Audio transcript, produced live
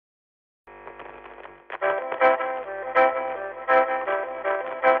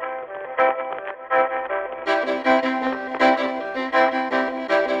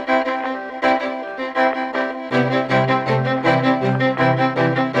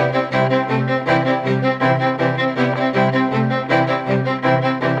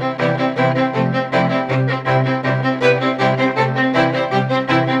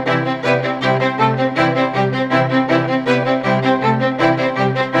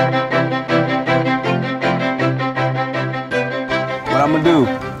gonna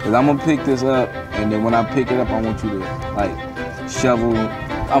do is I'm gonna pick this up, and then when I pick it up, I want you to like shovel.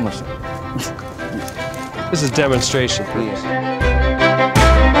 I'm gonna shovel. This is demonstration purpose.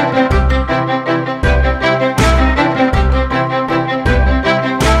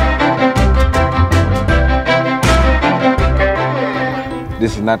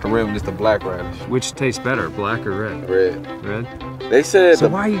 This is not the red one, just the black radish. Which tastes better, black or red? Red. Red? They said. So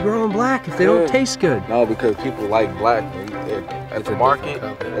why are you growing black if they don't taste good? No, because people like black. At the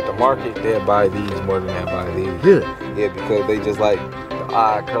market, they'll buy these more than they buy these. Really? Yeah, because they just like the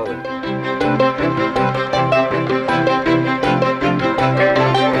odd color.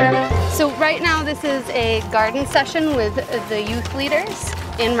 So right now this is a garden session with the youth leaders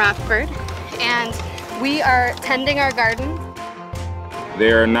in Rockford, and we are tending our garden.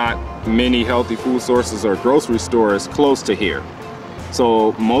 There are not many healthy food sources or grocery stores close to here.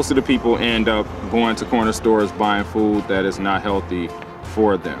 So most of the people end up going to corner stores buying food that is not healthy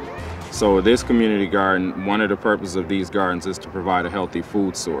for them. So this community garden, one of the purposes of these gardens is to provide a healthy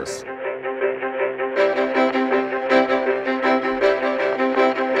food source.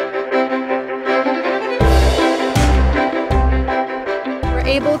 We're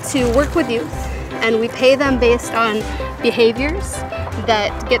able to work with youth, and we pay them based on behaviors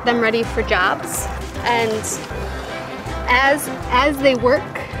that get them ready for jobs. And as they work,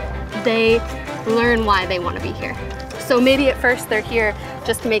 they learn why they want to be here. So maybe at first they're here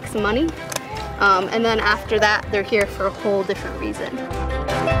just to make some money, and then after that they're here for a whole different reason.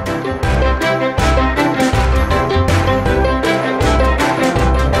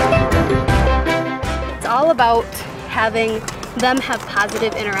 It's all about having them have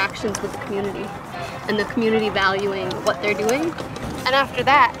positive interactions with the community, and the community valuing what they're doing. And after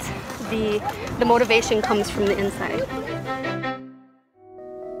that, the motivation comes from the inside.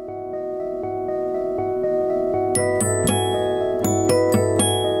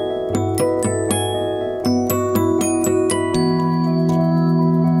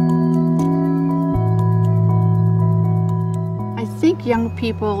 I think young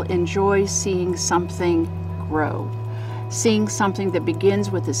people enjoy seeing something grow, seeing something that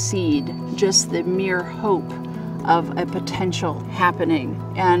begins with a seed, just the mere hope of a potential happening,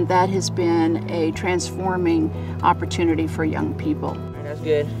 and that has been a transforming opportunity for young people. All right, that's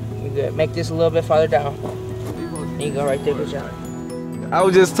good. You're good. Make this a little bit farther down. There you go, right there, good job. I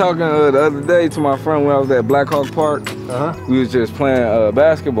was just talking the other day to my friend when I was at Black Hawk Park. We was just playing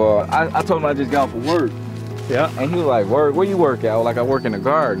basketball. I told him I just got off of work. Yeah. And he was like, "Work? Where you work at?" I was like, "I work in the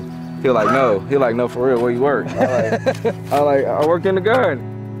garden." He was like, "No." He was like, "No, for real, where you work?" I was like, "I work in the garden."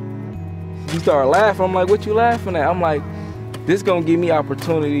 He started laughing. I'm like, "What you laughing at?" I'm like, "This gonna give me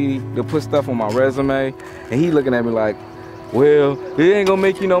opportunity to put stuff on my resume." And he looking at me like, "Well, it ain't gonna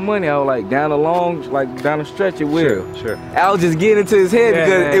make you no money." I was like, down the stretch it will. Sure. I was just getting into his head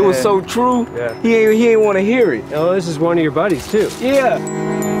because it was so true. Yeah. He ain't want to hear it. Oh, this is one of your buddies too. Yeah.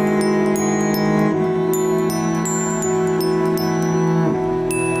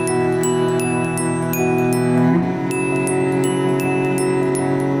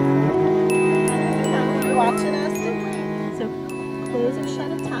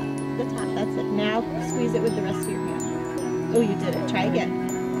 Squeeze it with the rest of your hand. Oh, you did it. Try again.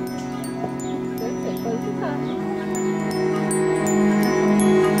 That's it. Close the top.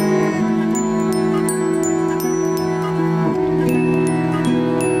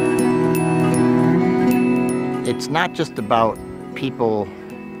 It's not just about people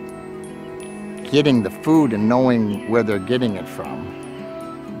getting the food and knowing where they're getting it from,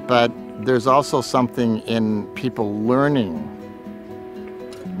 but there's also something in people learning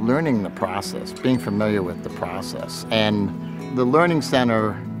the process, being familiar with the process. And the Learning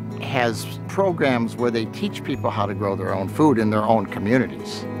Center has programs where they teach people how to grow their own food in their own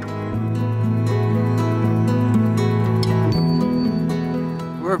communities.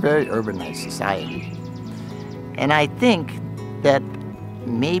 We're a very urbanized society. And I think that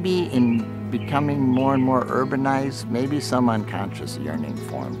maybe in becoming more and more urbanized, maybe some unconscious yearning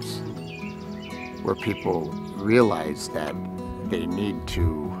forms where people realize that they need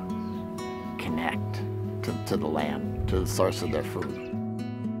to connect to the land, to the source of their food.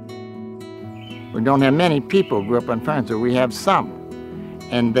 We don't have many people who grew up on farms, or we have some,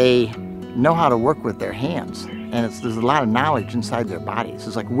 and they know how to work with their hands. And there's a lot of knowledge inside their bodies.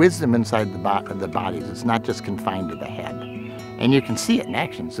 It's like wisdom inside the bodies. It's not just confined to the head. And you can see it in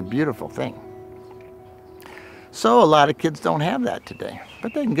action. It's a beautiful thing. So a lot of kids don't have that today,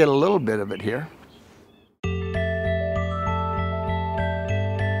 but they can get a little bit of it here.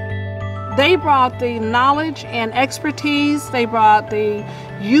 They brought the knowledge and expertise. They brought the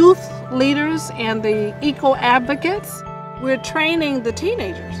youth leaders and the eco advocates. we're training the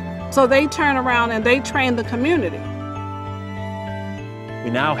teenagers. So they turn around and they train the community.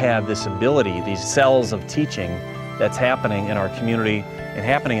 We now have this ability, these cells of teaching that's happening in our community and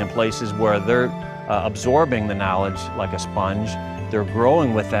happening in places where they're absorbing the knowledge like a sponge, they're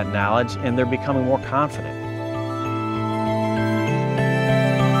growing with that knowledge, and they're becoming more confident.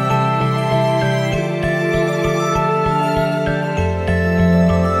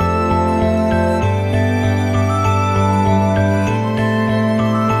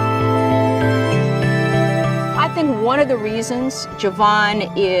 One of the reasons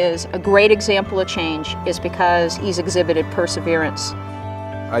Javon is a great example of change is because he's exhibited perseverance.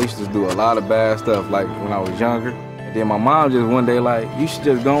 I used to do a lot of bad stuff like when I was younger. And then my mom just one day like, you should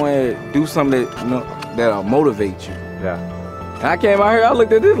just go in and do something that, that'll motivate you. Yeah. And I came out here, I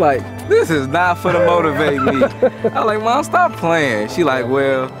looked at this like, this is not for to motivate me. I was like, Mom, stop playing. She like,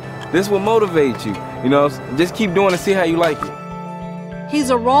 well, this will motivate you. Just keep doing it and see how you like it. He's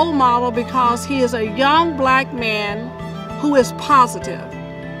a role model because he is a young black man who is positive,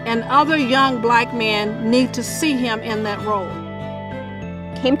 and other young black men need to see him in that role.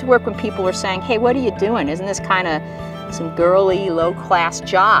 Came to work when people were saying, hey, what are you doing? Isn't this kind of some girly, low-class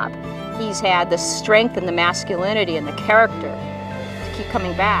job? He's had the strength and the masculinity and the character to keep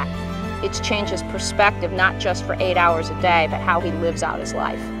coming back. It's changed his perspective, not just for 8 hours a day, but how he lives out his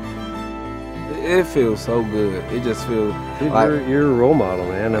life. It feels so good. It just feels Dude, like you're a role model,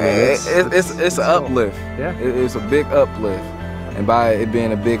 man. I mean, it's an uplift. Yeah, it's a big uplift, and by it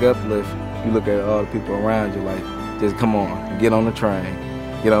being a big uplift, you look at all the people around you like, just come on, get on the train,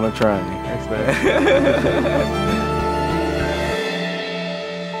 get on the train. Thanks, man.